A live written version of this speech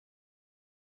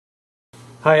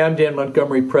Hi, I'm Dan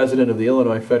Montgomery, President of the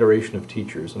Illinois Federation of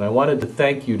Teachers, and I wanted to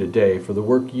thank you today for the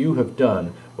work you have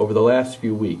done over the last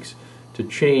few weeks to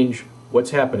change what's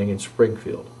happening in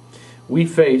Springfield. We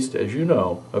faced, as you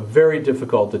know, a very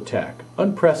difficult attack,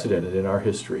 unprecedented in our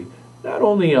history, not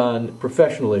only on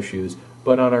professional issues,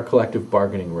 but on our collective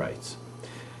bargaining rights.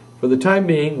 For the time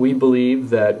being, we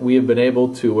believe that we have been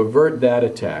able to avert that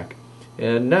attack,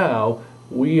 and now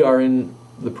we are in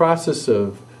the process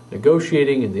of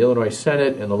negotiating in the Illinois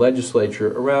Senate and the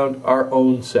legislature around our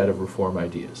own set of reform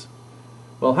ideas.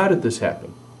 Well, how did this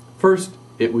happen? First,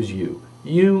 it was you.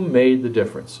 You made the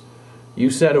difference. You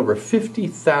sent over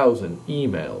 50,000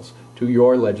 emails to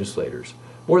your legislators.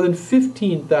 More than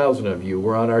 15,000 of you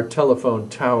were on our telephone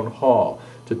town hall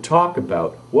to talk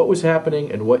about what was happening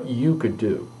and what you could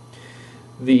do.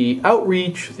 The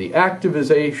outreach, the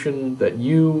activization that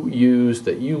you used,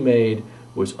 that you made,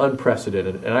 was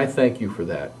unprecedented, and I thank you for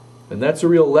that. And that's a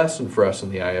real lesson for us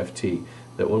in the IFT,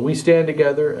 that when we stand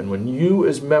together and when you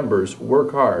as members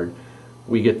work hard,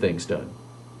 we get things done.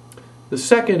 The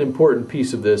second important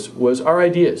piece of this was our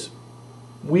ideas.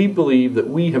 We believe that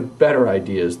we have better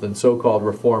ideas than so-called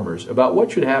reformers about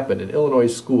what should happen in Illinois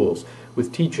schools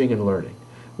with teaching and learning.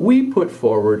 We put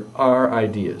forward our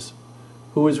ideas.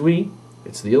 Who is we?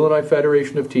 It's the Illinois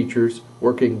Federation of Teachers,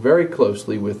 working very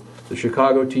closely with the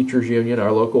Chicago Teachers Union,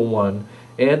 our local one,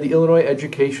 and the Illinois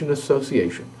Education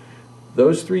Association.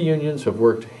 Those three unions have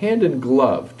worked hand in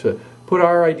glove to put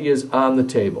our ideas on the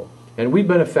table, and we've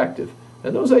been effective.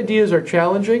 And those ideas are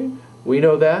challenging, we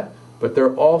know that, but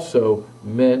they're also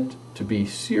meant to be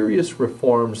serious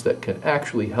reforms that can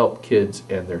actually help kids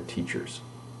and their teachers.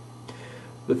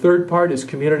 The third part is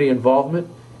community involvement,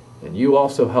 and you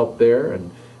also helped there,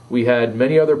 and we had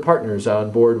many other partners on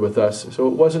board with us, so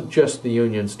it wasn't just the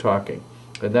unions talking,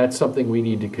 and that's something we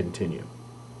need to continue.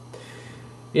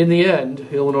 In the end,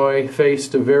 Illinois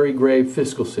faced a very grave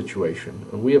fiscal situation,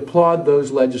 and we applaud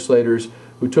those legislators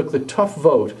who took the tough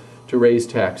vote to raise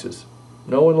taxes.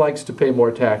 No one likes to pay more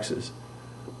taxes,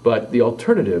 but the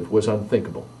alternative was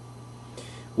unthinkable.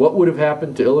 What would have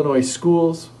happened to Illinois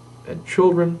schools and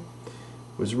children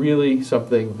was really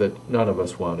something that none of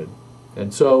us wanted.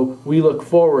 And so we look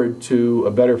forward to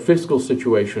a better fiscal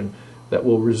situation that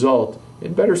will result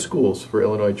in better schools for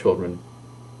Illinois children.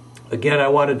 Again, I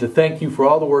wanted to thank you for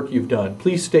all the work you've done.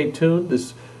 Please stay tuned.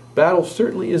 This battle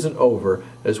certainly isn't over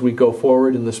as we go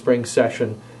forward in the spring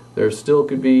session. There still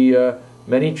could be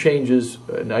many changes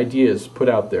and ideas put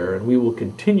out there, and we will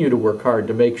continue to work hard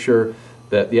to make sure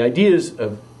that the ideas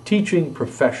of teaching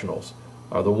professionals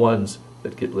are the ones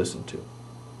that get listened to.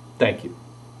 Thank you.